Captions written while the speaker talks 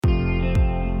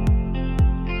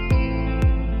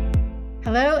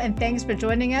Hello, and thanks for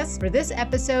joining us for this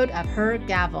episode of Her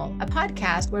Gavel, a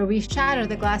podcast where we shatter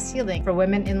the glass ceiling for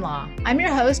women in law. I'm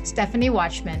your host, Stephanie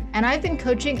Watchman, and I've been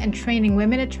coaching and training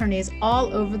women attorneys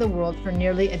all over the world for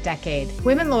nearly a decade.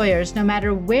 Women lawyers, no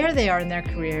matter where they are in their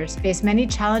careers, face many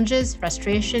challenges,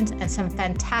 frustrations, and some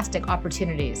fantastic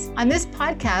opportunities. On this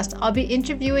podcast, I'll be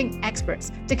interviewing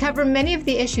experts to cover many of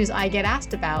the issues I get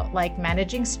asked about, like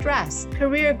managing stress,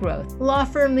 career growth, law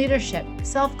firm leadership,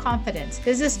 self-confidence,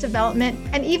 business development,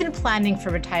 and even planning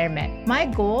for retirement. My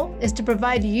goal is to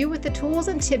provide you with the tools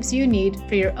and tips you need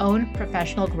for your own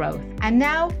professional growth. And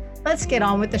now, let's get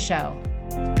on with the show.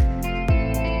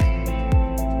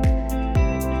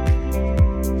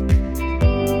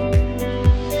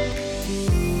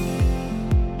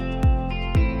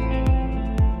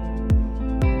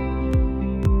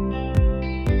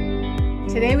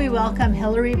 Today we welcome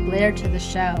Hilary Blair to the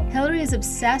show. Hilary is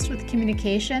obsessed with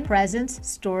communication, presence,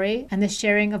 story, and the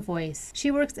sharing of voice. She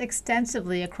works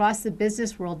extensively across the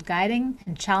business world, guiding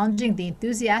and challenging the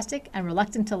enthusiastic and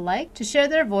reluctant alike to share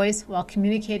their voice while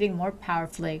communicating more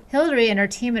powerfully. Hilary and her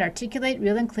team at Articulate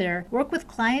Real and Clear work with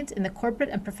clients in the corporate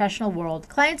and professional world.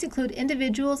 Clients include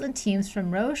individuals and teams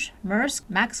from Roche, Maersk,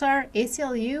 Maxar,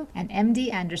 ACLU, and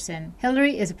MD Anderson.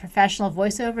 Hilary is a professional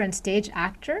voiceover and stage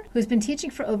actor who's been teaching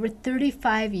for over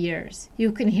 35 years.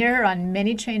 You can hear her on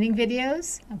many training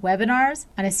videos, webinars,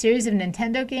 on a series of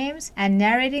Nintendo games, and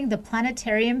narrating the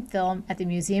planetarium film at the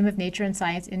Museum of Nature and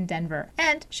Science in Denver.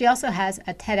 And she also has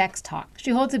a TEDx talk.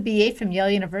 She holds a BA from Yale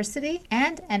University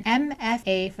and an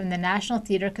MFA from the National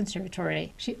Theatre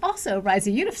Conservatory. She also rides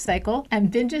a unicycle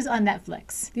and binges on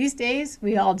Netflix. These days,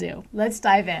 we all do. Let's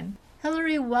dive in.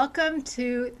 Hilary, welcome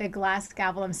to the Glass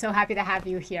Gavel. I'm so happy to have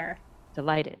you here.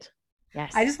 Delighted.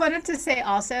 Yes. I just wanted to say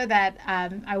also that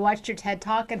I watched your TED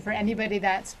Talk, and for anybody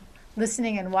that's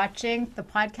listening and watching the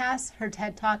podcast, her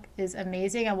TED Talk is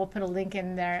amazing, and we'll put a link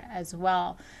in there as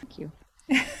well. Thank you.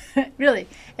 Really,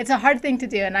 it's a hard thing to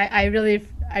do, and I really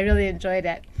enjoyed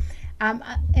it.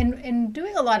 In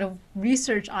doing a lot of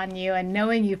research on you and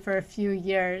knowing you for a few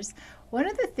years, one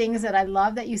of the things that I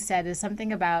love that you said is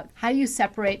something about how you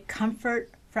separate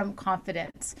comfort from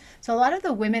confidence. So a lot of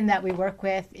the women that we work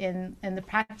with in the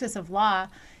practice of law,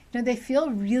 they feel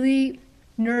really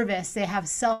nervous. They have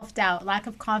self-doubt, lack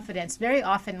of confidence. Very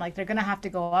often, like they're going to have to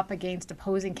go up against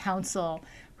opposing counsel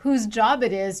whose job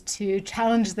it is to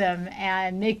challenge them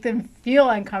and make them feel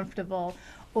uncomfortable.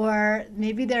 Or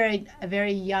maybe they're a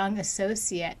very young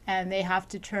associate and they have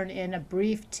to turn in a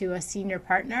brief to a senior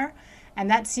partner. And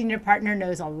that senior partner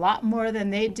knows a lot more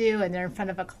than they do, and they're in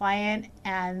front of a client,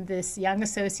 and this young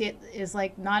associate is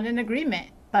like not in agreement,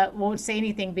 but won't say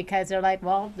anything because they're like,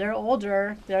 well, they're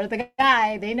older, they're the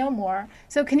guy, they know more.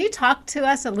 So can you talk to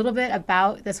us a little bit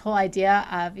about this whole idea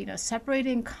of,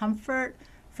 separating comfort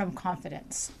from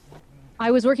confidence? I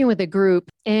was working with a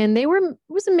group and it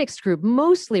was a mixed group,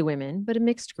 mostly women, but a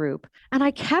mixed group. And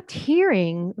I kept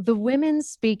hearing the women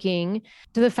speaking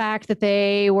to the fact that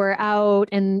they were out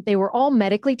and they were all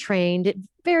medically trained at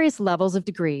various levels of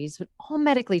degrees, but all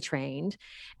medically trained.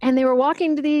 And they were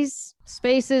walking to these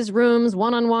spaces, rooms,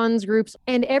 one-on-ones, groups,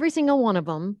 and every single one of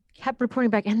them kept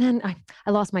reporting back. And then I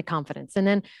lost my confidence. And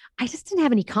then I just didn't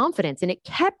have any confidence. And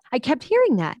I kept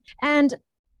hearing that. And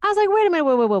I was like, wait a minute,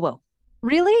 whoa.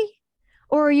 Really?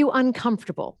 Or are you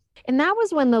uncomfortable? And that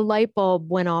was when the light bulb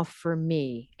went off for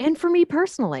me and for me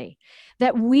personally,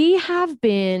 that we have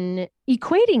been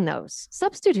equating those,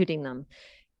 substituting them.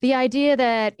 The idea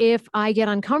that if I get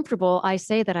uncomfortable, I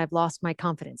say that I've lost my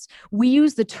confidence. We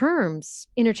use the terms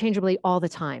interchangeably all the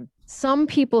time. Some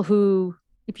people who,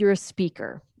 if you're a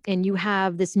speaker and you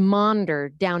have this monitor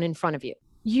down in front of you,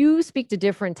 you speak to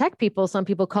different tech people. Some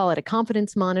people call it a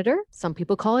confidence monitor. Some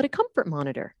people call it a comfort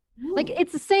monitor. Like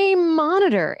it's the same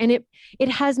monitor. And it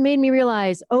has made me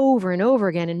realize over and over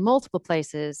again in multiple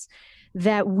places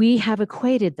that we have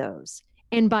equated those.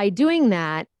 And by doing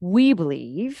that, we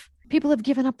believe people have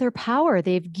given up their power.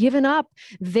 They've given up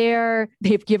their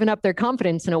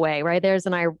confidence in a way, right? There's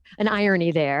an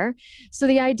irony there. So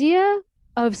the idea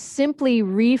of simply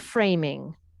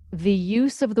reframing the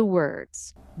use of the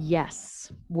words,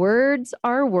 yes, words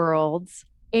are worlds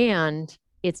and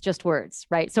it's just words,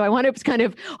 right? So I want to kind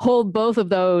of hold both of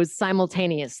those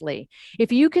simultaneously.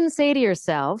 If you can say to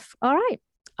yourself, all right,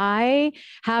 I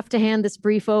have to hand this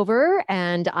brief over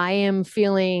and I am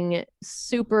feeling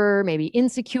super maybe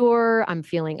insecure, I'm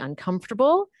feeling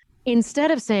uncomfortable,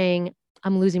 instead of saying,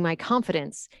 I'm losing my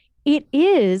confidence,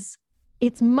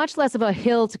 it's much less of a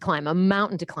hill to climb, a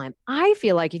mountain to climb. I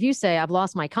feel like if you say, I've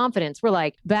lost my confidence, we're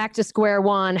like back to square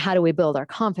one. How do we build our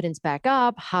confidence back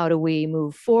up? How do we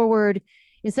move forward?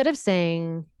 Instead of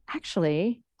saying,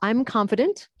 actually, I'm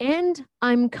confident and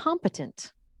I'm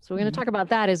competent. So we're going to talk about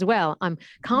that as well. I'm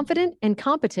confident and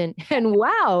competent, and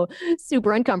wow,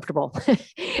 super uncomfortable.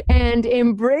 And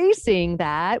embracing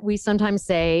that, we sometimes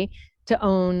say to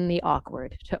own the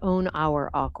awkward, to own our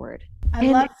awkward. I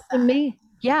love that.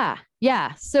 Yeah.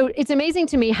 Yeah. So it's amazing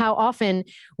to me how often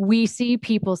we see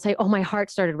people say, oh, my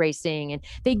heart started racing, and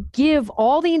they give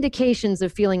all the indications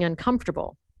of feeling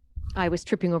uncomfortable. I was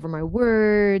tripping over my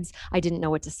words. I didn't know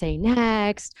what to say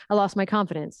next. I lost my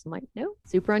confidence. I'm like, no,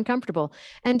 super uncomfortable.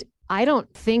 And I don't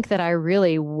think that I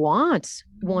really want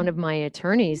one of my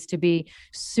attorneys to be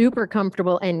super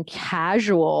comfortable and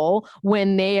casual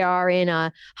when they are in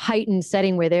a heightened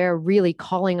setting where they're really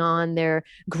calling on their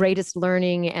greatest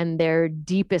learning and their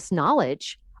deepest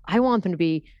knowledge. I want them to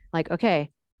be like, okay,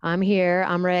 I'm here.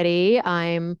 I'm ready.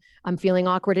 I'm feeling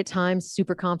awkward at times,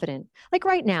 super confident. Like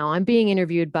right now, I'm being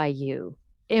interviewed by you.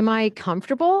 Am I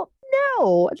comfortable?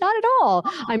 No, not at all.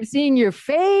 I'm seeing your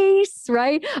face,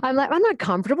 right? I'm like, I'm not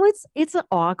comfortable. It's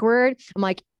awkward. I'm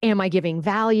like, am I giving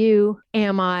value?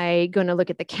 Am I going to look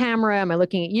at the camera? Am I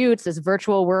looking at you? It's this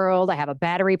virtual world. I have a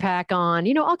battery pack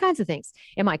on, all kinds of things.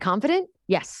 Am I confident?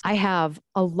 Yes, I have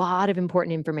a lot of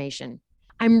important information.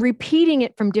 I'm repeating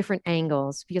it from different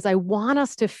angles because I want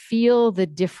us to feel the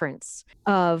difference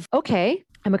of, okay,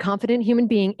 I'm a confident human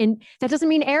being. And that doesn't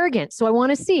mean arrogant. So I want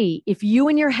to see if you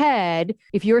in your head,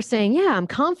 if you're saying, yeah, I'm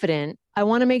confident, I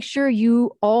want to make sure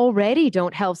you already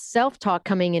don't have self-talk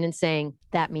coming in and saying,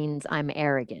 that means I'm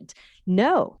arrogant.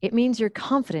 No, it means you're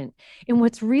confident. And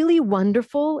what's really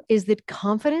wonderful is that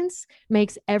confidence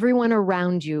makes everyone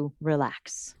around you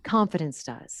relax. Confidence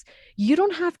does. You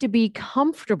don't have to be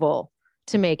comfortable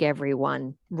to make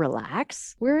everyone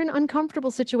relax. We're in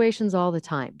uncomfortable situations all the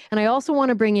time. And I also want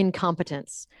to bring in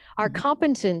competence. Our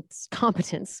competence,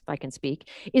 if I can speak,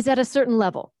 is at a certain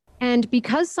level. And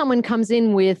because someone comes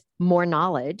in with more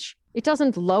knowledge, it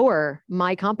doesn't lower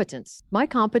my competence. My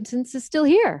competence is still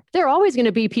here. There are always going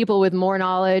to be people with more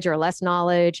knowledge or less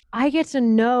knowledge. I get to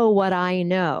know what I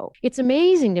know. It's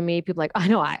amazing to me. People are like, I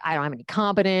know I don't have any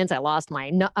competence. I lost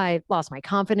my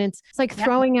confidence. It's like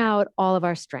throwing out all of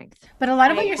our strength. But a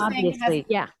lot of what you're saying has,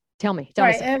 yeah. Tell me.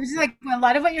 sorry, it was just like a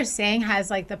lot of what you're saying has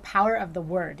like the power of the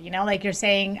word, like you're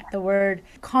saying the word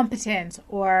competent,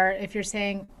 or if you're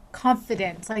saying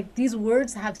confidence, like these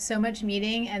words have so much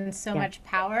meaning and so much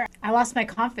power. I lost my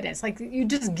confidence. Like you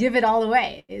just give it all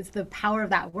away. It's the power of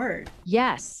that word.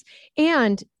 Yes.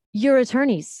 And you're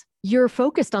attorneys. You're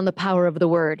focused on the power of the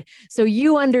word. So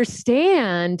you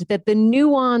understand that the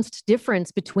nuanced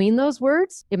difference between those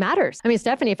words, it matters. I mean,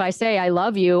 Stephanie, if I say I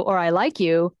love you or I like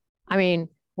you, I mean,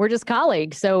 we're just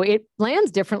colleagues. So it lands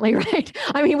differently, right?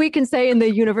 I mean, we can say in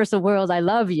the universal world, I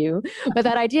love you, but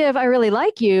that idea of I really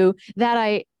like you,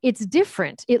 it's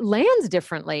different. It lands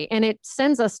differently and it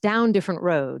sends us down different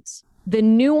roads. The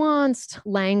nuanced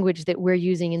language that we're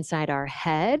using inside our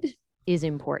head is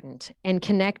important and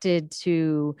connected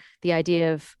to the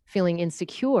idea of feeling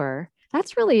insecure.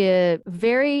 That's really a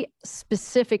very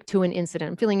specific to an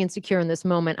incident. I'm feeling insecure in this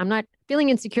moment. I'm not feeling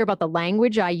insecure about the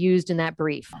language I used in that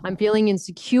brief. I'm feeling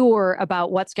insecure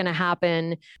about what's going to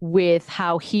happen with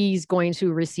how he's going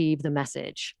to receive the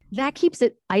message. That keeps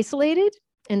it isolated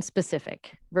and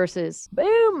specific versus,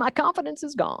 boom, my confidence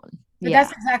is gone. But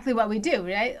that's exactly what we do,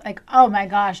 right? Like, oh my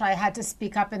gosh, I had to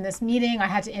speak up in this meeting. I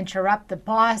had to interrupt the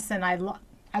boss and I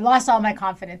lost all my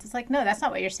confidence. It's like, no, that's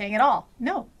not what you're saying at all.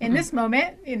 No, in this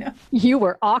moment, You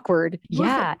were awkward.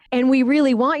 Yeah. And we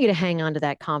really want you to hang on to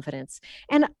that confidence.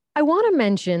 And I want to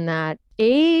mention that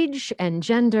age and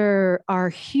gender are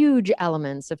huge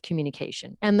elements of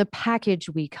communication and the package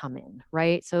we come in,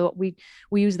 right? So we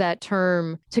use that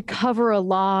term to cover a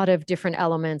lot of different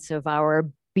elements of our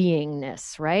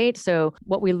beingness, right? So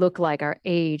what we look like, our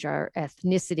age, our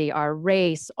ethnicity, our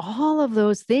race, all of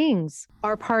those things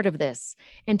are part of this.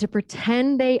 And to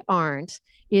pretend they aren't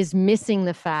is missing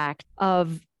the fact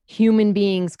of human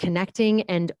beings connecting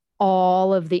and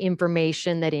all of the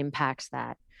information that impacts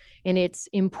that. And it's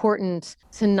important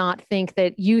to not think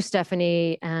that you,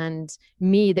 Stephanie, and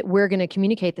me, that we're going to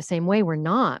communicate the same way. We're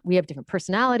not. We have different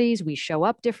personalities. We show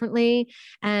up differently.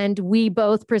 And we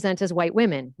both present as white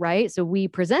women, right? So we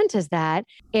present as that,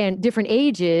 and different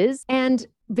ages and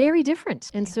very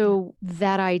different. And so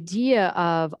that idea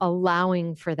of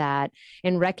allowing for that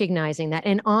and recognizing that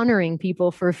and honoring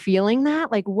people for feeling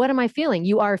that, like, what am I feeling?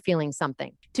 You are feeling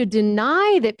something. To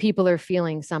deny that people are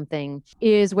feeling something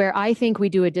is where I think we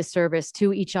do a disservice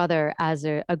to each other as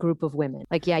a group of women.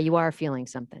 Like, yeah, you are feeling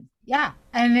something. Yeah,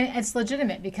 and it's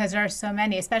legitimate because there are so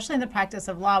many, especially in the practice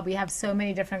of law, we have so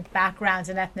many different backgrounds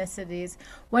and ethnicities.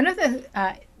 One of the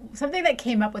something that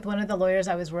came up with one of the lawyers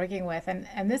I was working with,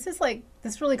 and this is like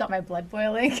this really got my blood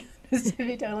boiling, just to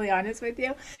be totally honest with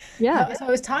you. Yeah. So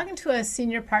I was talking to a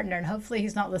senior partner, and hopefully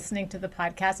he's not listening to the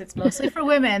podcast. It's mostly for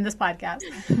women, this podcast.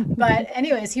 But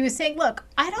anyways, he was saying, "Look,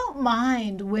 I don't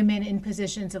mind women in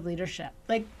positions of leadership.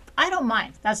 Like I don't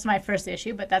mind. That's my first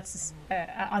issue, but that's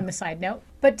on the side note.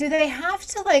 But do they have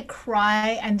to like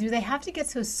cry and do they have to get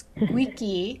so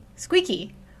squeaky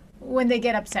when they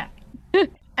get upset?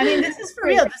 I mean, this is for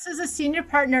real. This is a senior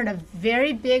partner in a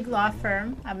very big law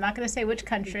firm. I'm not going to say which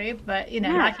country, but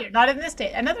Yeah. not here, not in this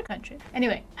state, another country.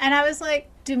 Anyway, and I was like,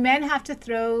 do men have to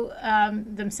throw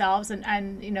themselves and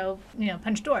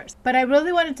punch doors? But I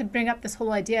really wanted to bring up this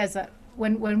whole idea is that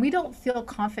when we don't feel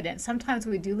confident, sometimes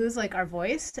we do lose like our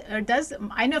voice. Or does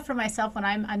I know for myself when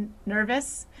I'm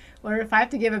nervous or if I have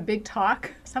to give a big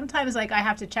talk, sometimes like I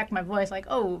have to check my voice, like,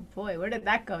 oh boy, where did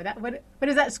that go? That what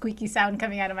is that squeaky sound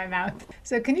coming out of my mouth?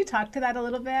 So can you talk to that a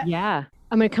little bit? Yeah.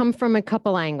 I'm going to come from a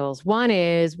couple angles. One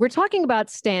is we're talking about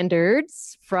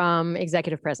standards from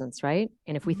executive presence, right?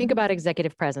 And if we think about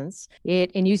executive presence,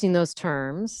 in using those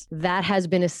terms, that has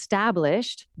been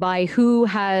established by who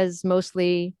has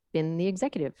mostly been the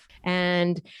executive.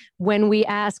 And when we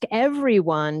ask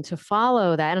everyone to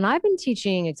follow that, and I've been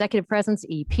teaching executive presence,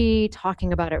 EP,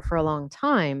 talking about it for a long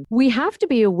time, we have to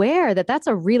be aware that that's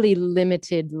a really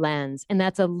limited lens and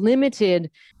that's a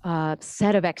limited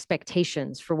set of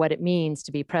expectations for what it means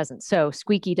to be present. So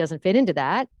squeaky doesn't fit into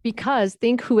that because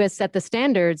think who has set the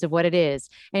standards of what it is.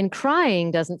 And crying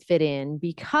doesn't fit in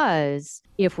because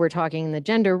if we're talking in the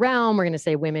gender realm, we're going to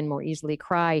say women more easily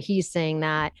cry. He's saying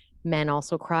that men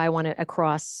also cry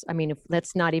across. I mean,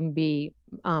 let's not even be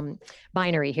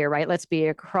binary here, right? Let's be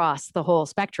across the whole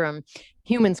spectrum.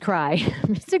 Humans cry.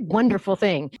 It's a wonderful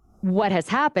thing. What has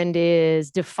happened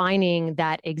is defining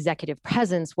that executive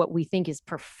presence, what we think is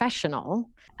professional,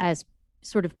 as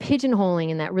sort of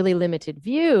pigeonholing in that really limited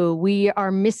view. We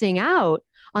are missing out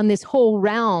on this whole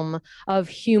realm of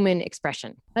human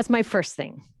expression. That's my first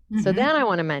thing. Mm-hmm. So then I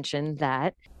want to mention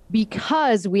that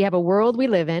because we have a world we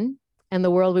live in and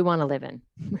the world we want to live in.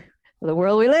 The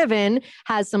world we live in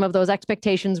has some of those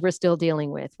expectations we're still dealing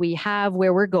with. We have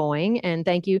where we're going. And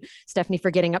thank you, Stephanie,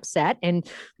 for getting upset and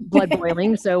blood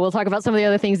boiling. So we'll talk about some of the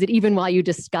other things that even while you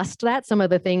discussed that, some of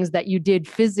the things that you did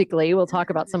physically, we'll talk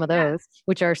about some of those,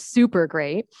 which are super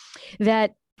great.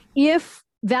 That if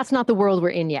that's not the world we're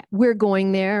in yet, we're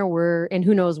going there, and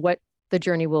who knows what the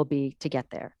journey will be to get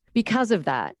there. Because of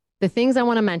that, the things I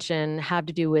want to mention have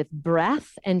to do with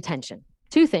breath and tension.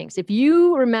 Two things. If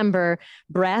you remember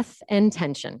breath and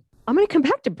tension, I'm going to come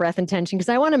back to breath and tension because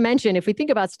I want to mention, if we think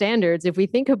about standards,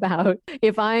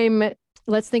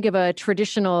 let's think of a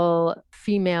traditional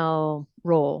female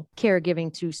role,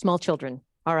 caregiving to small children.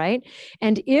 All right.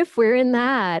 And if we're in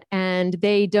that and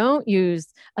they don't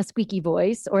use a squeaky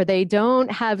voice or they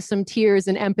don't have some tears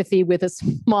and empathy with a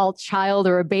small child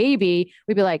or a baby,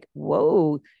 we'd be like,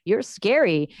 whoa, you're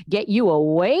scary. Get you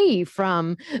away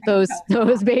from those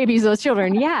babies, those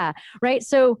children. Yeah. Right.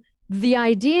 So the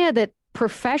idea that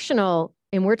professional,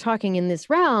 and we're talking in this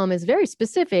realm, is very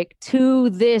specific to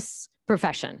this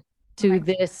profession. To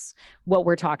this, what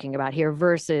we're talking about here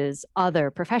versus other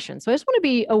professions. So I just want to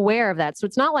be aware of that. So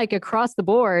it's not like across the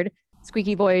board,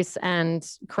 squeaky voice and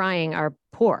crying are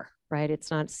poor, right?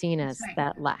 It's not seen as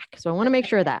that lack. So I want to make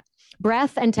sure of that.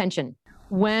 Breath and tension.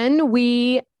 When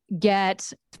we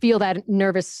feel that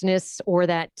nervousness or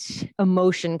that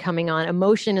emotion coming on,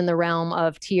 emotion in the realm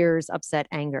of tears, upset,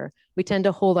 anger, we tend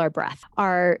to hold our breath.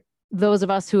 Those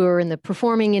of us who are in the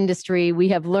performing industry, we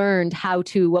have learned how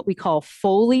to what we call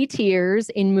Foley tears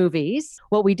in movies.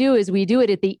 What we do is we do it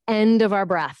at the end of our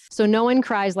breath. So no one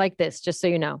cries like this, just so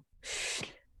you know.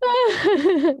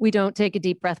 We don't take a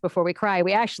deep breath before we cry.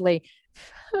 We actually,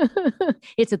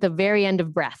 it's at the very end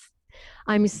of breath.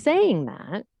 I'm saying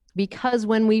that because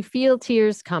when we feel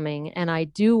tears coming, and I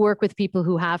do work with people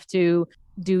who have to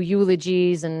do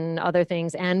eulogies and other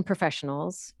things and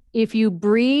professionals, if you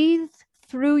breathe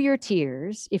through your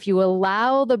tears, if you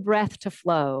allow the breath to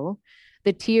flow,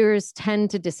 the tears tend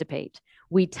to dissipate.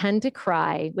 We tend to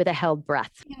cry with a held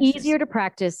breath. Easier to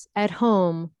practice at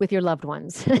home with your loved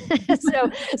ones.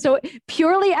 So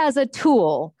purely as a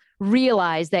tool,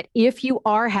 realize that if you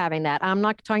are having that, I'm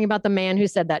not talking about the man who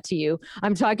said that to you.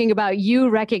 I'm talking about you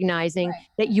recognizing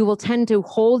that you will tend to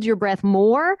hold your breath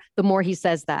more the more he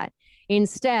says that.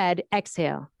 Instead,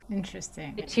 exhale.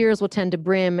 Interesting. The tears will tend to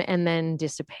brim and then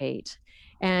dissipate.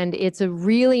 And it's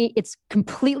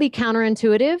completely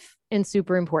counterintuitive and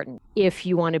super important if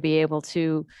you want to be able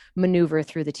to maneuver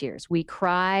through the tears. We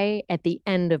cry at the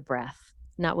end of breath,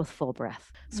 not with full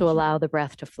breath. So allow the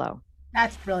breath to flow.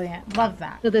 That's brilliant. Love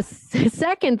that. So the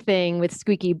second thing with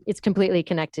squeaky, it's completely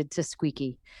connected to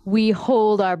squeaky. We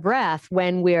hold our breath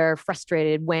when we're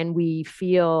frustrated, when we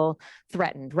feel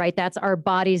threatened, right? That's our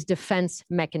body's defense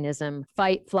mechanism.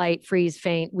 Fight, flight, freeze,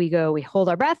 faint. We hold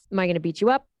our breath. Am I going to beat you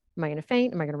up? Am I going to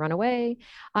faint? Am I going to run away?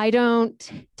 I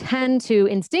don't tend to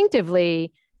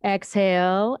instinctively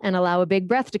exhale and allow a big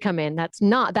breath to come in. That's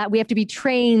not that. We have to be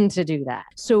trained to do that.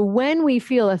 So when we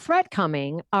feel a threat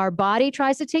coming, our body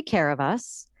tries to take care of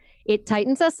us. It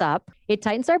tightens us up. It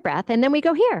tightens our breath. And then we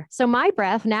go here. So my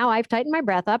breath, now I've tightened my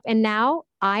breath up. And now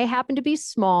I happen to be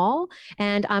small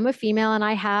and I'm a female and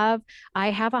I have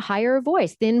a higher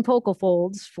voice, thin vocal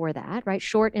folds for that, right?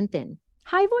 Short and thin,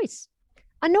 high voice,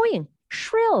 annoying,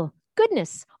 shrill,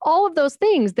 goodness, all of those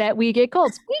things that we get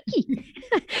called squeaky.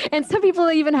 And some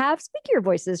people even have squeakier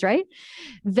voices, right?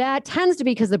 That tends to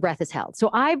be because the breath is held. So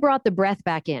I brought the breath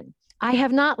back in. I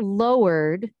have not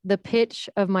lowered the pitch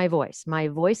of my voice. My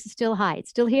voice is still high. It's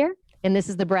still here. And this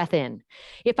is the breath in.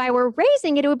 If I were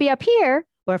raising it, it would be up here.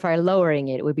 Or if I were lowering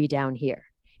it, it would be down here.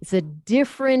 It's a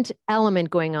different element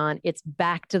going on. It's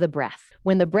back to the breath.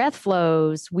 When the breath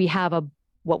flows, we have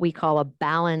what we call a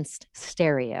balanced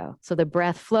stereo. So the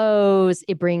breath flows,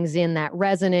 it brings in that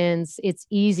resonance. It's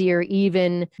easier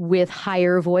even with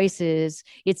higher voices.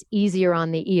 It's easier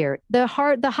on the ear. The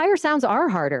higher sounds are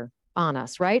harder on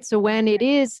us, right? So when it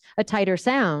is a tighter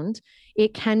sound,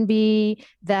 it can be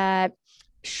that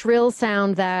shrill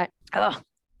sound that,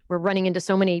 we're running into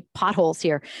so many potholes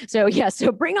here. So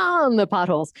so bring on the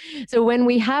potholes. So when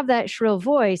we have that shrill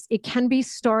voice, it can be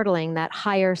startling, that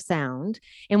higher sound.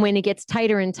 And when it gets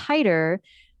tighter and tighter,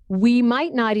 we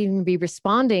might not even be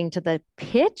responding to the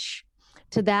pitch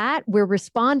to that. We're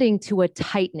responding to a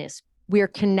tightness. We're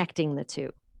connecting the two.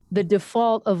 The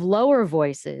default of lower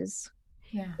voices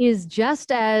is just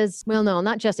as, well, no,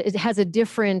 not just, it has a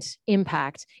different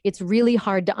impact. It's really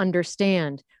hard to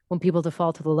understand when people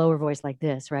default to the lower voice like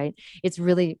this, right? It's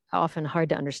really often hard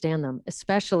to understand them,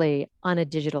 especially on a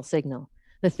digital signal.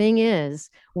 The thing is,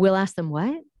 we'll ask them,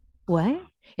 what?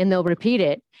 And they'll repeat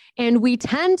it. And we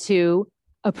tend to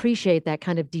appreciate that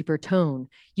kind of deeper tone.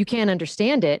 You can't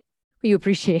understand it, but you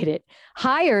appreciate it.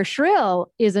 Higher,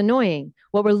 shrill is annoying.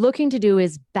 What we're looking to do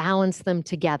is balance them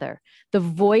together. The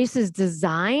voice is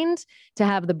designed to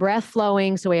have the breath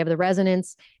flowing, so we have the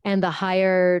resonance and the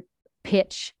higher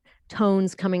pitch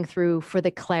tones coming through for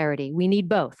the clarity. We need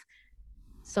both.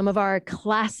 Some of our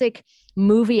classic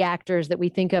movie actors that we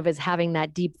think of as having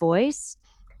that deep voice,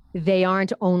 they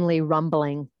aren't only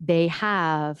rumbling, they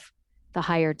have the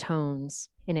higher tones,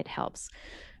 and it helps.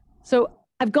 So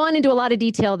I've gone into a lot of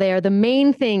detail there. The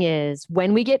main thing is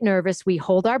when we get nervous, we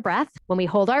hold our breath. When we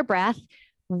hold our breath,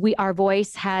 our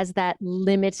voice has that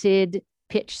limited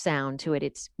pitch sound to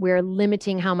it. We're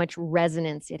limiting how much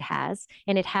resonance it has.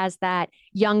 And it has that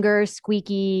younger,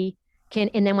 squeaky,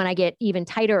 and then when I get even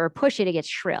tighter or push it, it gets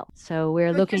shrill. So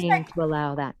we're looking to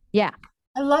allow that. Yeah.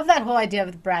 I love that whole idea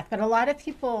of the breath, but a lot of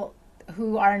people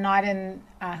who are not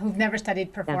who've never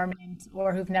studied performance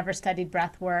or who've never studied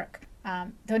breath work,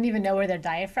 don't even know where their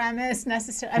diaphragm is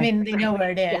necessarily. I mean, they know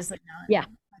where it is. Yeah.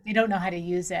 They don't know how to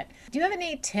use it. Do you have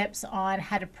any tips on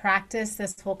how to practice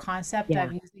this whole concept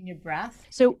of using your breath?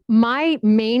 So my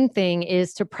main thing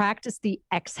is to practice the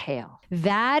exhale.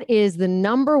 That is the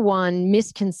number one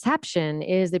misconception,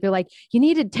 is that they're like, you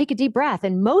need to take a deep breath.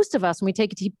 And most of us, when we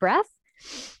take a deep breath,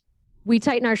 we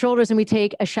tighten our shoulders and we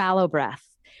take a shallow breath.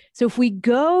 So if we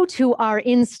go to our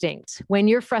instinct, when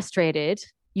you're frustrated,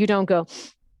 you don't go,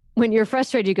 when you're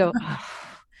frustrated, you go,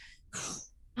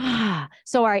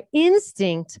 So our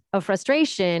instinct of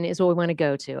frustration is what we want to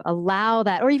go to. Allow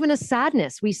that, or even a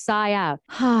sadness, we sigh out.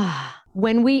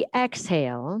 When we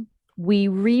exhale, we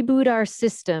reboot our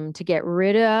system to get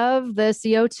rid of the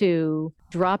CO2,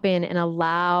 drop in and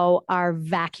allow our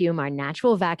vacuum, our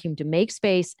natural vacuum, to make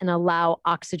space and allow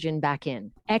oxygen back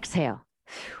in. Exhale.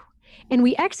 And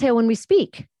we exhale when we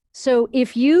speak. So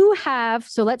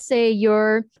let's say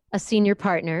you're a senior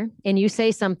partner and you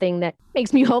say something that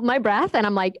makes me hold my breath and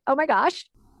I'm like, oh my gosh,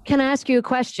 can I ask you a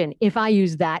question? If I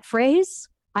use that phrase,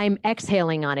 I'm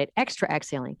exhaling on it, extra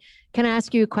exhaling. Can I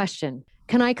ask you a question?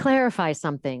 Can I clarify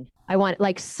something? I want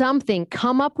something,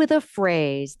 come up with a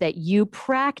phrase that you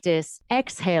practice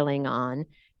exhaling on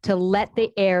to let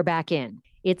the air back in.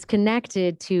 It's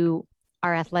connected to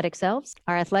our athletic selves.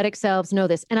 Our athletic selves know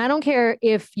this. And I don't care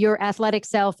if your athletic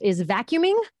self is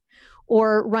vacuuming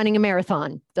or running a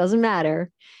marathon, doesn't matter.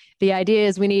 The idea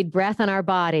is we need breath in our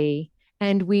body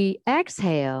and we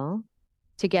exhale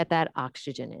to get that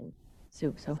oxygen in.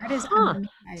 So, That is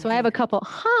so I have a couple,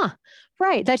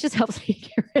 right. That just helps me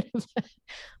get rid of that.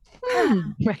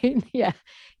 Right. Yeah.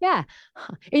 Yeah.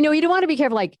 You know, you don't want to be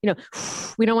careful. Like, you know,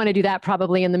 we don't want to do that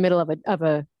probably in the middle of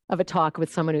a talk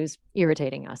with someone who's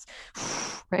irritating us.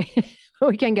 Right.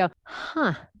 We can go,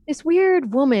 this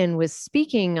weird woman was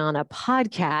speaking on a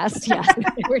podcast. Yes.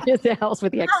 It helps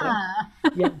with the exhale.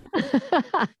 Yeah.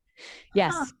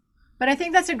 Yes. But I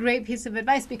think that's a great piece of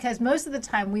advice, because most of the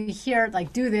time we hear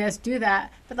like, do this, do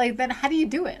that, but like, then how do you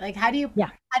do it? Like, how do you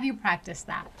practice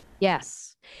that?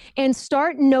 Yes. And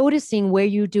start noticing where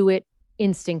you do it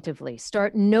instinctively.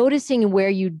 Start noticing where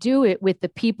you do it with the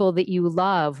people that you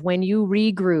love, when you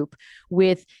regroup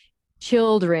with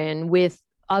children, with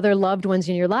other loved ones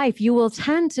in your life. You will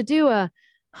tend to do or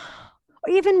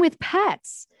even with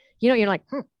pets, you know, you're like,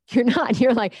 you're not,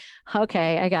 you're like,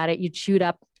 okay, I got it. You chewed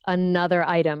up another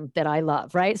item that I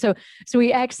love, right? So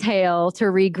we exhale to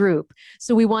regroup.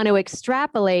 So we want to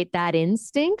extrapolate that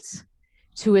instinct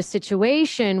to a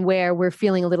situation where we're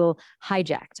feeling a little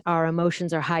hijacked. Our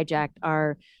emotions are hijacked.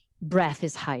 Our breath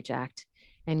is hijacked,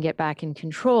 and get back in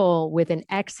control with an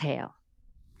exhale,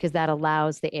 because that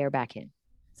allows the air back in.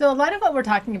 So a lot of what we're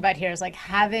talking about here is like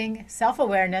having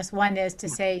self-awareness. One is to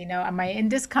say, you know, am I in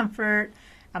discomfort?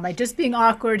 Am I just being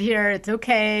awkward here? It's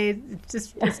okay.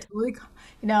 It's totally,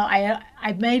 you know,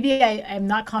 I'm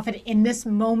not confident in this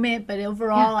moment, but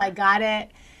overall I got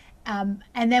it.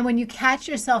 And then when you catch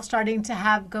yourself starting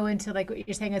to go into like what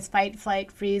you're saying, it's fight,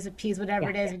 flight, freeze, appease, whatever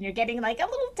it is, and you're getting like a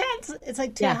little tense. It's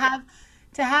like to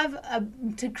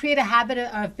create a habit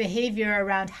of behavior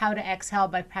around how to exhale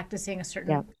by practicing a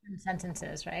certain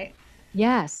sentences, right?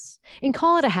 Yes. And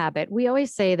call it a habit. We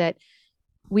always say that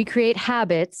we create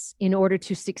habits in order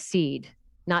to succeed,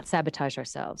 not sabotage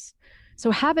ourselves.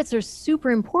 So habits are super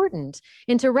important.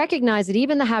 And to recognize that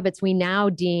even the habits we now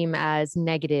deem as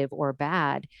negative or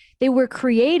bad, they were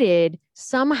created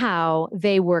somehow.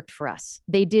 They worked for us.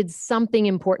 They did something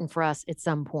important for us at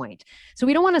some point. So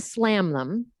we don't want to slam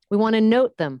them. We want to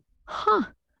note them. I'm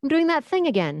doing that thing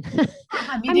again.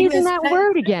 I'm using that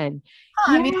word again.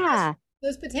 I'm eating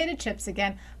those potato chips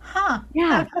again.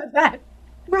 Yeah. How about that?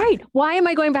 Right. Why am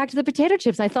I going back to the potato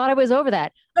chips? I thought I was over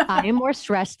that. I am more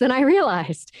stressed than I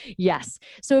realized. Yes.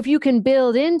 So if you can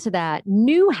build into that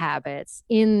new habits,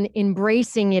 in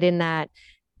embracing it in that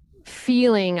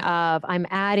feeling of I'm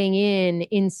adding in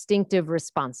instinctive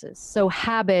responses. So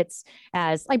habits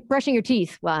as like brushing your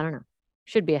teeth. Well, I don't know.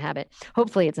 Should be a habit.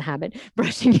 Hopefully it's a habit.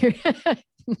 Brushing your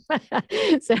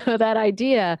So that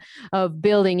idea of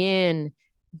building in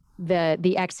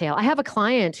the exhale. I have a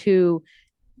client who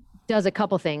does a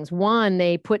couple things. One,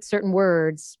 they put certain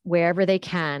words wherever they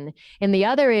can. And the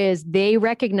other is they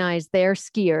recognize their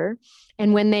skier.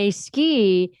 And when they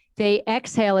ski, they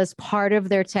exhale as part of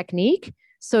their technique.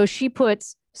 So she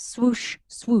puts swoosh,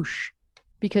 swoosh,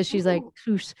 because she's like,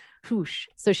 swoosh, swoosh.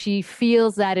 So she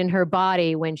feels that in her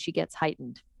body when she gets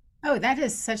heightened. Oh, that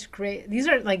is such these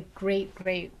are like great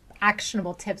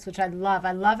actionable tips, which I love.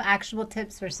 I love actionable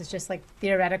tips versus just like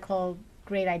theoretical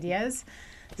great ideas.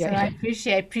 So I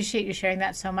appreciate you sharing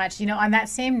that so much. You know, on that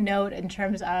same note, in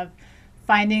terms of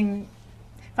finding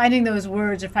those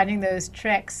words or finding those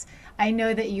tricks, I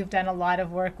know that you've done a lot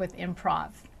of work with improv.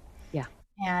 Yeah.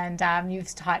 And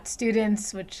you've taught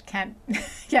students, which can't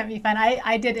be fun.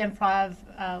 I did improv,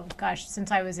 since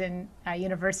I was in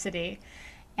university.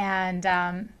 And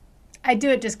I do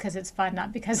it just because it's fun,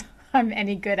 not because I'm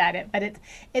any good at it. But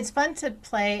it's fun to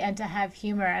play and to have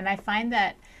humor. And I find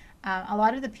that a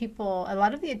lot of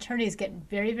the attorneys get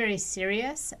very, very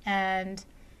serious and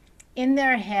in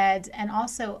their heads, and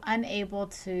also unable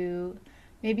to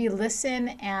maybe listen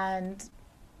and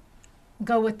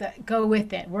go with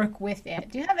it, work with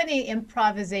it. Do you have any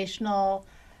improvisational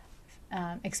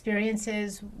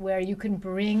experiences where you can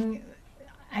bring,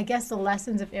 I guess, the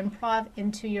lessons of improv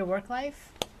into your work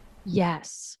life?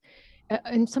 Yes.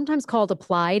 And sometimes called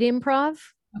applied improv.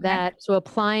 Okay. So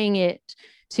applying it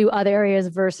to other areas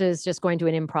versus just going to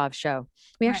an improv show.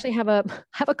 We actually have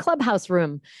a clubhouse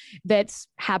room that's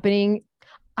happening.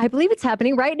 I believe it's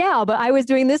happening right now, but I was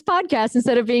doing this podcast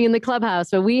instead of being in the clubhouse.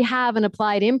 So we have an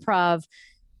applied improv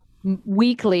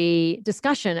weekly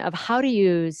discussion of how to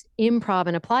use improv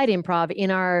and applied improv in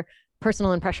our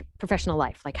personal and professional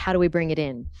life. Like, how do we bring it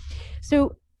in?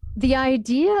 So the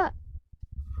idea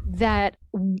that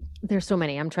there's so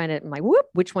many, I'm like,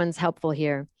 which one's helpful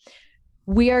here?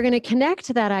 We are going to connect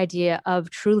to that idea of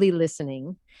truly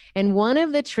listening. And one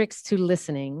of the tricks to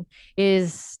listening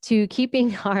is to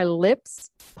keeping our lips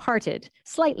parted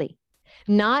slightly,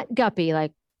 not guppy,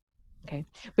 like, Okay.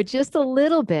 But just a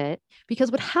little bit,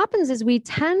 because what happens is we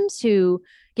tend to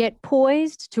get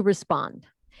poised to respond.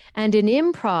 And in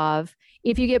improv,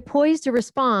 if you get poised to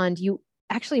respond, you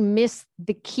actually miss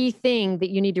the key thing that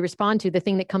you need to respond to, the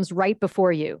thing that comes right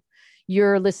before you.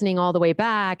 You're listening all the way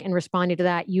back and responding to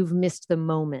that. You've missed the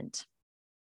moment.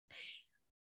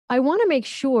 I want to make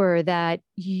sure that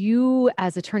you,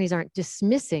 as attorneys, aren't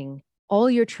dismissing all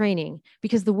your training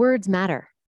because the words matter.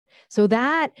 So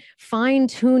that fine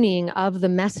tuning of the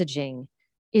messaging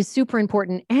is super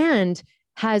important and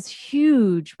has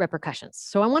huge repercussions.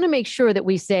 So I want to make sure that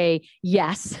we say,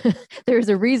 yes, there's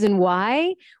a reason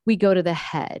why we go to the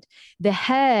head. The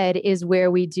head is where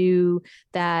we do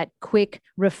that quick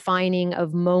refining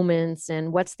of moments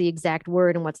and what's the exact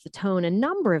word and what's the tone. A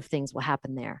number of things will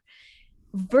happen there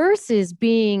versus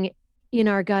being in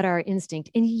our gut, our instinct.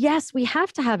 And yes, we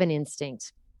have to have an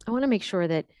instinct. I want to make sure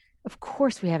that, of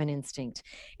course, we have an instinct.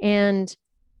 And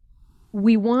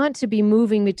we want to be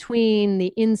moving between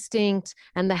the instinct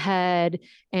and the head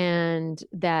and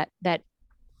that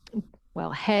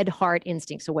head, heart,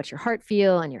 instinct. So what's your heart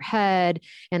feel and your head,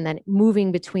 and then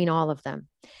moving between all of them.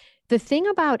 The thing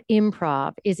about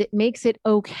improv is it makes it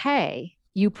okay.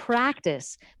 You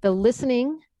practice the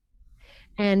listening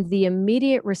and the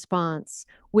immediate response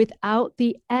without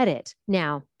the edit.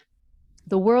 Now,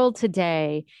 the world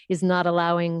today is not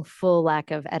allowing full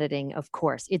lack of editing, of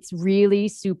course. It's really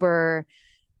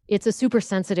it's a super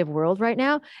sensitive world right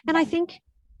now. And I think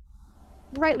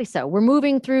rightly so. We're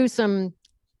moving through some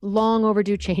long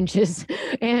overdue changes.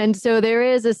 And so there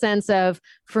is a sense of,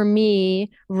 for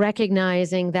me,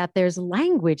 recognizing that there's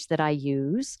language that I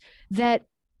use that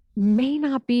may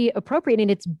not be appropriate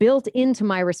and it's built into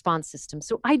my response system.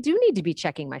 So I do need to be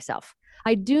checking myself.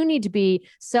 I do need to be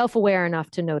self-aware enough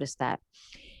to notice that.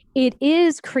 It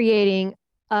is creating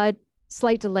a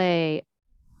slight delay,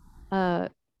 a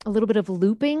little bit of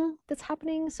looping that's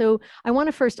happening. So I want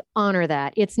to first honor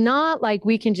that. It's not like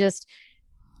we can just,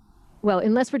 well,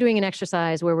 unless we're doing an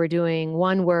exercise where we're doing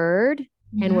one word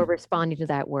and we're responding to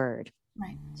that word.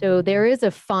 Right. So there is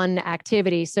a fun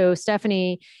activity. So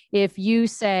Stephanie, if you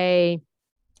say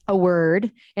a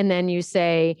word and then you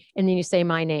say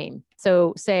my name.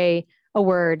 So say a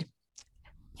word.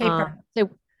 Paper.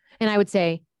 And I would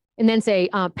say, and then say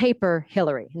paper,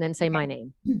 Hillary, and then say my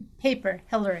name. Paper,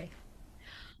 Hillary.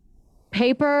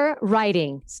 Paper,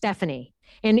 writing, Stephanie.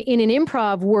 And in an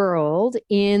improv world,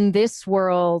 in this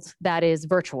world that is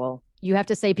virtual, you have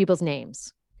to say people's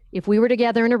names. If we were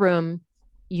together in a room,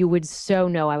 you would so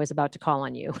know I was about to call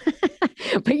on you,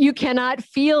 but you cannot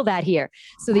feel that here.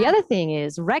 So the other thing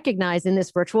is recognize in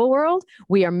this virtual world,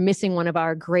 we are missing one of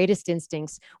our greatest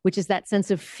instincts, which is that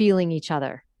sense of feeling each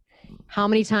other. How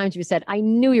many times have you said, I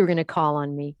knew you were going to call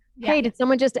on me. Yeah. Hey, did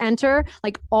someone just enter?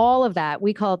 Like all of that,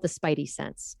 we call it the spidey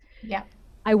sense. Yeah.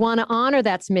 I want to honor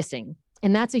that's missing.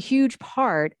 And that's a huge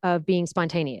part of being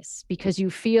spontaneous because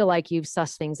you feel like you've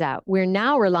sussed things out. We're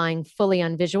now relying fully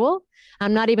on visual.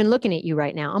 I'm not even looking at you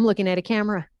right now. I'm looking at a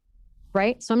camera,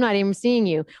 right? So I'm not even seeing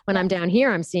you. When I'm down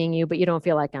here, I'm seeing you, but you don't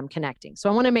feel like I'm connecting. So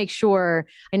I want to make sure,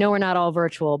 I know we're not all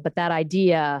virtual, but that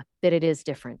idea that it is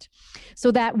different.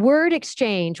 So that word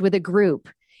exchange with a group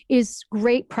is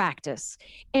great practice.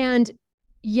 And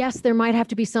yes, there might have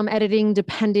to be some editing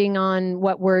depending on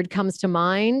what word comes to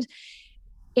mind.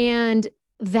 And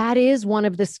that is one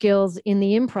of the skills in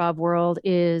the improv world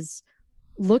is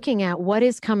looking at what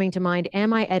is coming to mind.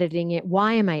 Am I editing it?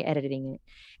 Why am I editing it?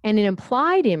 And in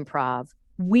applied improv,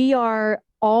 we are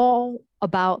all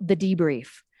about the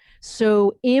debrief.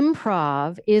 So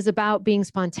improv is about being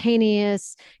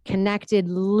spontaneous, connected,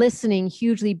 listening,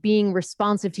 hugely being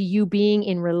responsive to you, being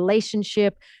in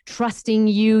relationship, trusting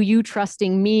you, you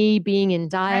trusting me, being in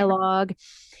dialogue,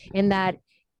 and that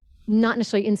not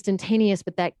necessarily instantaneous,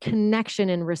 but that connection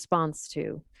and response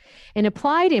to. In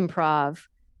applied improv,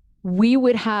 we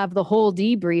would have the whole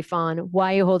debrief on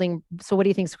why you're holding. So what do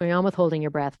you think is going on with holding your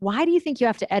breath? Why do you think you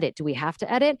have to edit? Do we have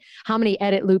to edit? How many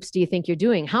edit loops do you think you're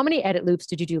doing? How many edit loops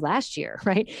did you do last year?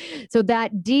 Right. So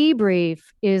that debrief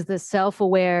is the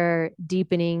self-aware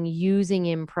deepening, using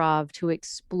improv to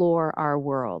explore our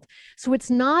world. So it's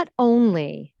not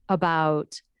only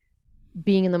about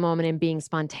being in the moment and being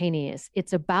spontaneous.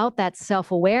 It's about that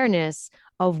self-awareness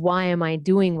of why am I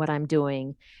doing what I'm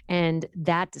doing and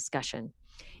that discussion.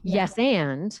 Yeah. Yes,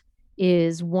 and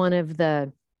is one of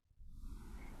the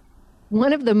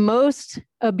most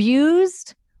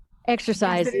abused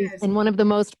exercises and one of the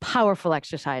most powerful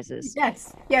exercises.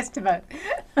 Yes, to both.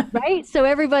 Right? So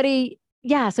everybody,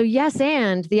 so yes,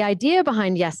 and the idea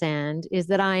behind yes, and is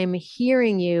that I'm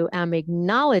hearing you, I'm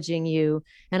acknowledging you,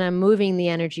 and I'm moving the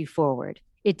energy forward.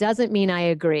 It doesn't mean I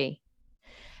agree.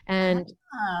 And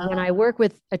when I work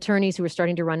with attorneys who are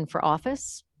starting to run for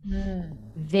office,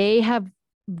 they have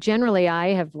generally,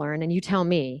 I have learned, and you tell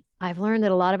me, I've learned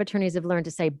that a lot of attorneys have learned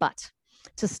to say but,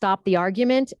 to stop the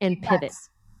argument and Big pivot. butts.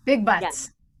 Big Yes.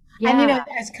 butts. And Yeah.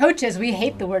 as coaches, we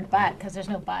hate the word but because there's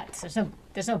no buts. There's no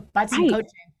butts in Right.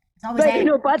 coaching. It's always But and.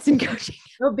 no buts in coaching.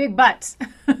 No big butts.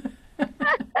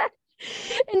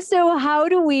 And so how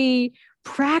do we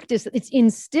practice? It's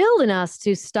instilled in us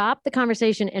to stop the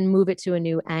conversation and move it to a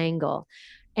new angle.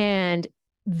 And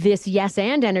this yes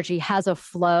and energy has a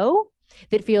flow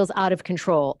that feels out of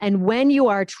control. And when you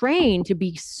are trained to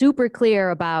be super clear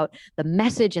about the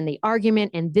message and the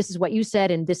argument, and this is what you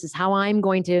said, and this is how I'm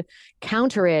going to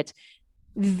counter it,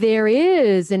 there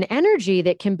is an energy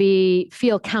that can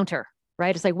feel counter,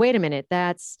 right? It's like, wait a minute,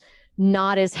 that's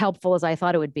not as helpful as I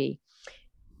thought it would be.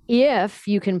 If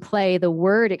you can play the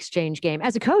word exchange game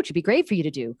as a coach, it'd be great for you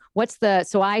to do.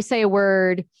 So I say a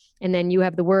word and then you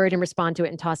have the word and respond to it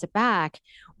and toss it back.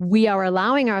 We are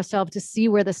allowing ourselves to see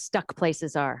where the stuck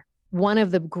places are. One of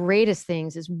the greatest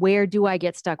things is, where do I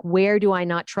get stuck? Where do I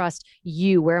not trust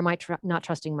you? Where am I not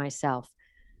trusting myself?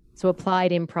 So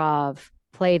applied improv,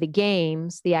 play the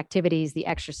games, the activities, the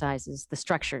exercises, the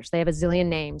structures. They have a zillion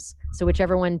names. So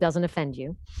whichever one doesn't offend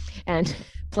you, and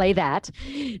play that,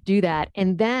 do that,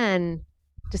 and then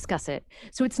discuss it.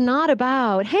 So it's not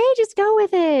about, hey, just go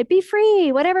with it, be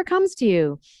free, whatever comes to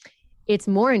you. It's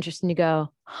more interesting to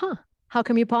go, how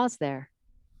come you paused there?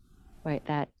 Right,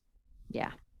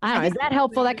 yeah. I don't know. Is that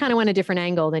helpful? That kind of went a different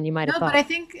angle than you might have thought. But I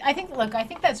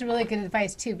think that's really good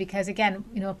advice too, because again,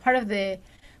 part of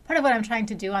what I'm trying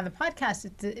to do on the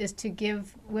podcast is to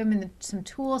give women some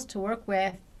tools to work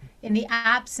with in the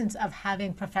absence of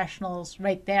having professionals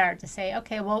right there to say,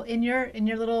 okay, well, in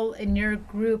your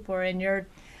group or in your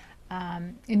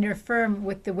firm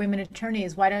with the women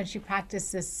attorneys, why don't you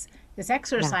practice this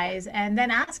exercise and then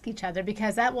ask each other,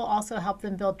 because that will also help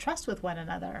them build trust with one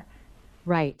another.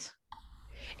 Right.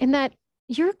 And that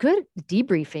you're good at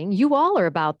debriefing. You all are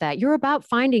about that. You're about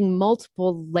finding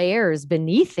multiple layers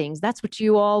beneath things. That's what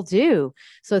you all do.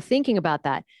 So thinking about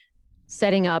that,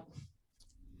 setting up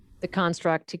the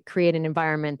construct to create an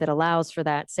environment that allows for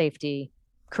that safety,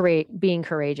 being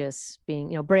courageous,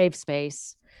 being, brave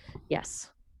space. Yes.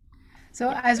 So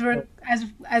as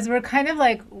we're kind of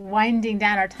like winding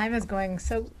down, our time is going,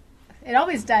 so it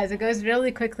always does. It goes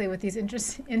really quickly with these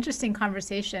interesting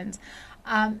conversations.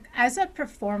 As a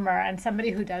performer and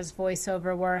somebody who does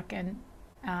voiceover work and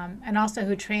also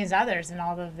who trains others in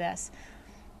all of this,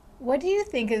 what do you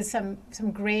think is some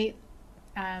great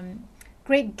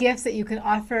gifts that you can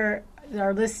offer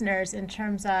our listeners in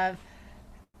terms of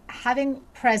having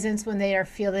presence when they are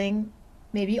feeling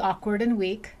maybe awkward and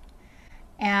weak,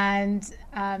 and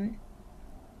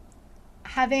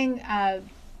having a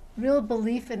real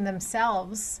belief in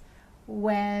themselves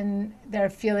when they're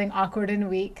feeling awkward and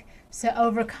weak,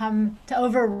 to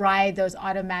override those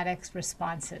automatic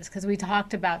responses? Because we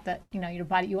talked about that, your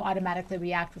body, you automatically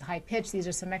react with high pitch. These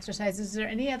are some exercises. Is there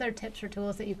any other tips or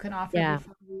tools that you can offer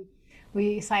before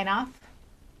we sign off?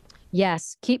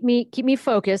 Yes. Keep me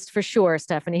focused for sure,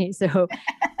 Stephanie. So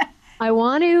I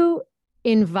want to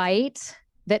invite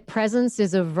that presence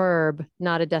is a verb,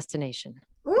 not a destination.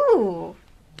 Ooh.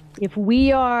 If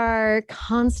we are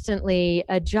constantly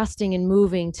adjusting and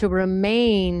moving to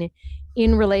remain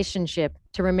in relationship,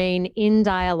 to remain in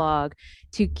dialogue,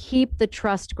 to keep the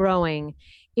trust growing,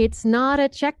 it's not a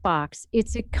checkbox.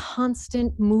 It's a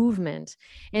constant movement.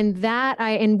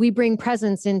 And we bring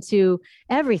presence into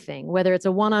everything, whether it's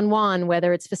a one-on-one,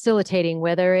 whether it's facilitating,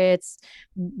 whether it's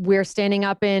we're standing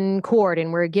up in court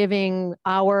and we're giving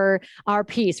our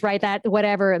piece, right? That,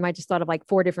 whatever, and I just thought of like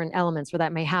 4 different elements where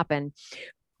that may happen.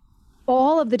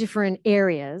 All of the different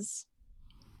areas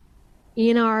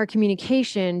in our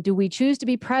communication, do we choose to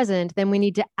be present? Then we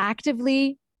need to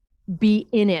actively be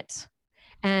in it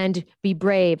and be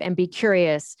brave and be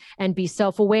curious and be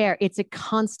self-aware. It's a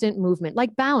constant movement,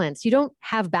 like balance. You don't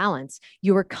have balance.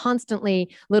 You are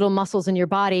constantly little muscles in your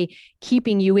body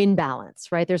keeping you in balance,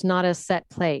 right? There's not a set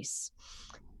place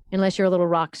unless you're a little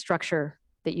rock structure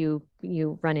that you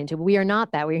run into. But we are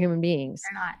not that. We're human beings.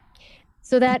 We're not.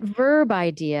 So that verb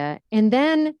idea, and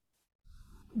then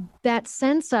that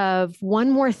sense of one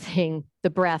more thing, the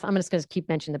breath. I'm just going to keep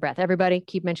mentioning the breath. Everybody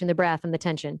keep mentioning the breath and the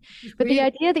tension. But the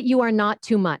idea that you are not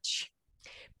too much.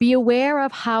 Be aware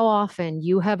of how often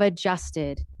you have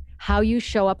adjusted how you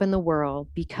show up in the world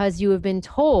because you have been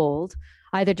told,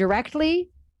 either directly,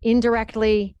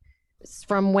 indirectly,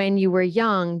 from when you were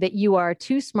young, that you are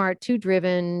too smart, too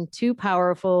driven, too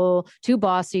powerful, too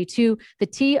bossy, too the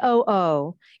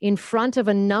TOO in front of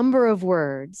a number of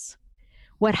words,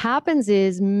 what happens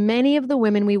is many of the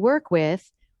women we work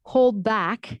with hold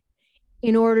back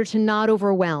in order to not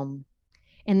overwhelm.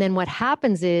 And then what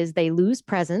happens is they lose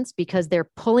presence because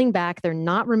they're pulling back. They're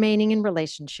not remaining in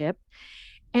relationship.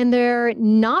 And they're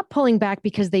not pulling back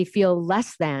because they feel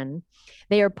less than.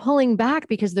 They are pulling back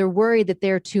because they're worried that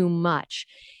they're too much.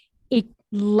 It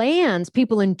lands,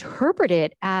 people interpret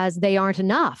it as they aren't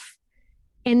enough.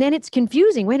 And then it's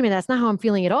confusing. Wait a minute, that's not how I'm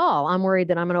feeling at all. I'm worried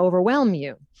that I'm going to overwhelm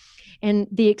you. And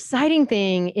the exciting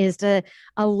thing is to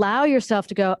allow yourself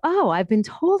to go, oh, I've been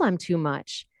told I'm too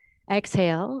much.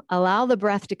 Exhale, allow the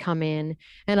breath to come in,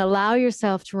 and allow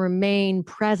yourself to remain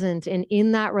present and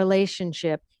in that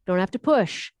relationship. Don't have to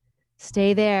push.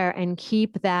 Stay there and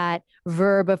keep that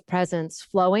verb of presence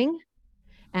flowing,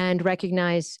 and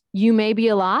recognize you may be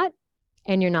a lot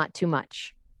and you're not too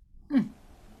much.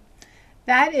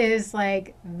 That is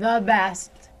like the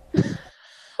best.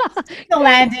 The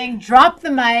landing, drop the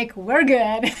mic, we're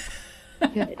good.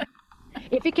 Good.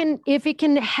 If it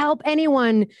can help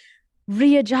anyone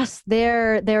readjust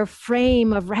their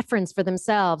frame of reference for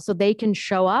themselves so they can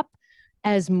show up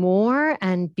as more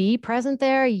and be present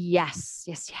there. Yes.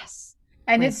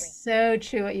 And it's so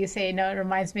true what you say. You know, it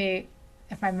reminds me,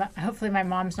 hopefully my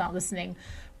mom's not listening,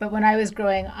 but when I was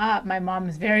growing up, my mom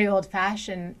was very old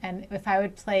fashioned. And if I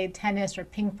would play tennis or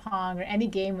ping pong or any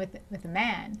game with a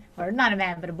man, or not a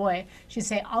man, but a boy, she'd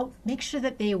say, I'll make sure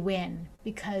that they win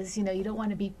because, you know, you don't want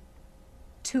to be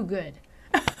too good.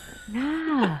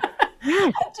 Yeah.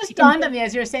 Yes. It just dawned on me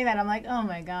as you were saying that. I'm like, oh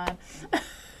my God.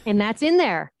 And that's in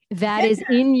there. That is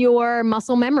in your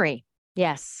muscle memory.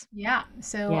 Yes. Yeah.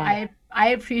 So I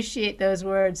appreciate those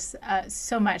words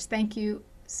so much. Thank you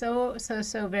so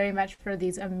very much for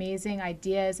these amazing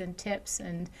ideas and tips,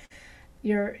 and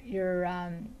your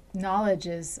knowledge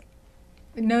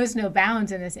knows no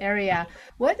bounds in this area.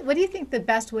 What do you think the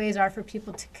best ways are for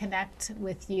people to connect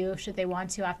with you should they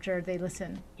want to after they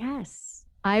listen? Yes.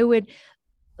 I would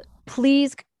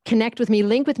please connect with me,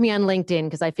 link with me on LinkedIn,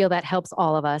 because I feel that helps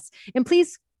all of us. And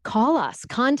please call us,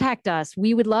 contact us.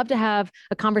 We would love to have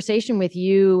a conversation with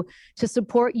you to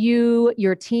support you,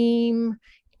 your team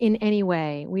in any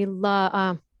way.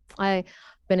 I've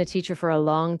been a teacher for a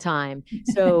long time.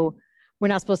 So we're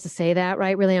not supposed to say that,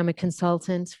 right? Really, I'm a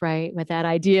consultant, right? With that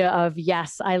idea of,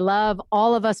 yes, I love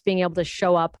all of us being able to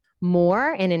show up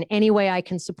more. And in any way I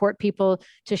can support people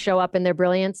to show up in their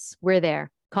brilliance, we're there.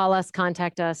 Call us,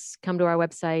 contact us, come to our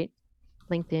website,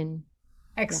 LinkedIn.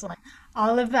 Excellent. Yeah.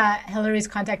 All of Hilary's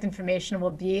contact information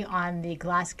will be on the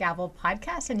Glass Gavel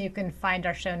podcast, and you can find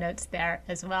our show notes there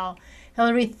as well.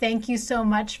 Hilary, thank you so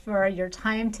much for your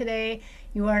time today.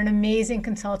 You are an amazing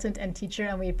consultant and teacher,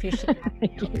 and we appreciate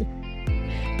having you.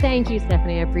 Thank you,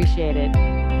 Stephanie. I appreciate it.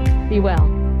 Be well.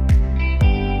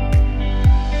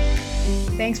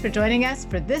 Thanks for joining us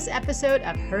for this episode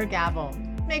of Her Gavel.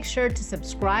 Make sure to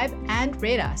subscribe and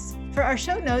rate us. For our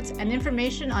show notes and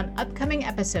information on upcoming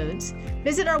episodes,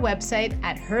 visit our website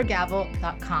at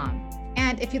hergavel.com.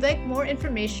 And if you'd like more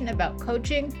information about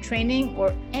coaching, training,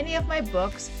 or any of my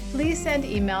books, please send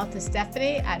email to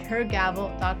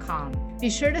stephanie@hergavel.com. Be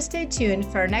sure to stay tuned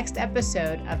for our next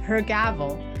episode of Her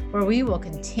Gavel, where we will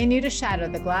continue to shatter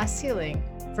the glass ceiling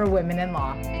for women in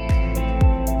law.